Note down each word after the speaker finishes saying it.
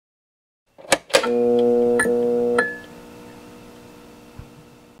In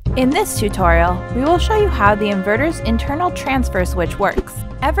this tutorial, we will show you how the inverter's internal transfer switch works.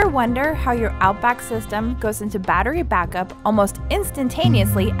 Ever wonder how your OutBack system goes into battery backup almost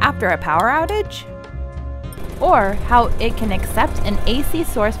instantaneously after a power outage? Or how it can accept an AC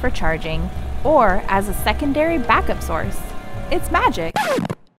source for charging, or as a secondary backup source? It's magic!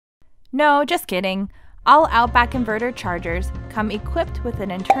 No, just kidding. All OutBack inverter chargers come equipped with an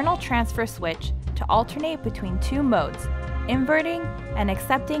internal transfer switch to alternate between two modes, inverting and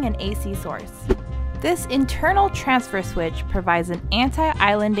accepting an AC source. This internal transfer switch provides an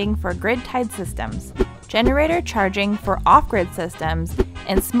anti-islanding for grid-tied systems, generator charging for off-grid systems,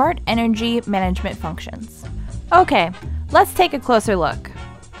 and smart energy management functions. Okay, let's take a closer look.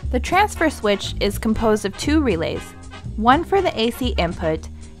 The transfer switch is composed of two relays, one for the AC input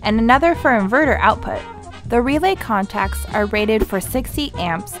and another for inverter output. The relay contacts are rated for 60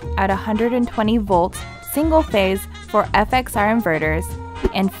 amps at 120 volts single phase for FXR inverters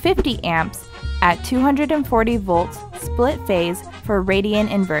and 50 amps at 240 volts split phase for Radian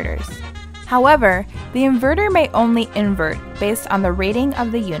inverters. However, the inverter may only invert based on the rating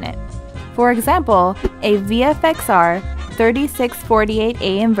of the unit. For example, a FXR 3648A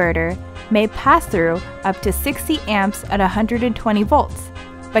inverter may pass through up to 60 amps at 120 volts,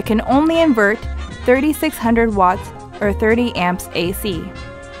 but can only invert 3600 watts or 30 amps AC.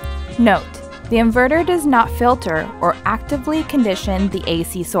 Note, the inverter does not filter or actively condition the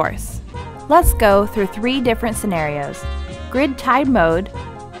AC source. Let's go through three different scenarios: grid-tied mode,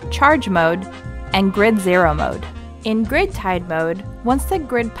 charge mode, and grid zero mode. In grid-tied mode, once the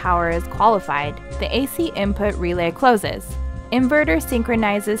grid power is qualified, the AC input relay closes. Inverter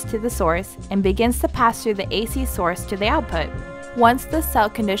synchronizes to the source and begins to pass through the AC source to the output. Once the cell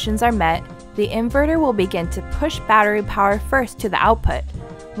conditions are met, the inverter will begin to push battery power first to the output.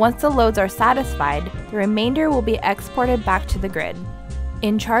 Once the loads are satisfied, the remainder will be exported back to the grid.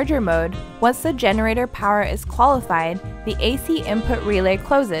 In charger mode, once the generator power is qualified, the AC input relay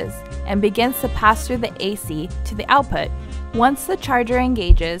closes and begins to pass through the AC to the output. Once the charger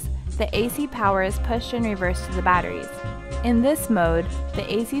engages, the AC power is pushed in reverse to the batteries. In this mode, the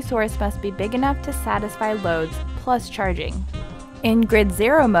AC source must be big enough to satisfy loads plus charging. In grid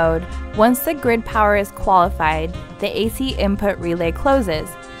zero mode, once the grid power is qualified, the AC input relay closes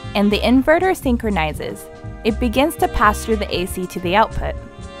and the inverter synchronizes. It begins to pass through the AC to the output.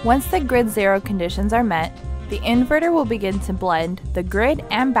 Once the grid zero conditions are met, the inverter will begin to blend the grid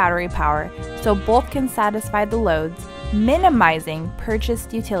and battery power so both can satisfy the loads, minimizing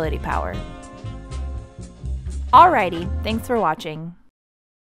purchased utility power. Alrighty, thanks for watching.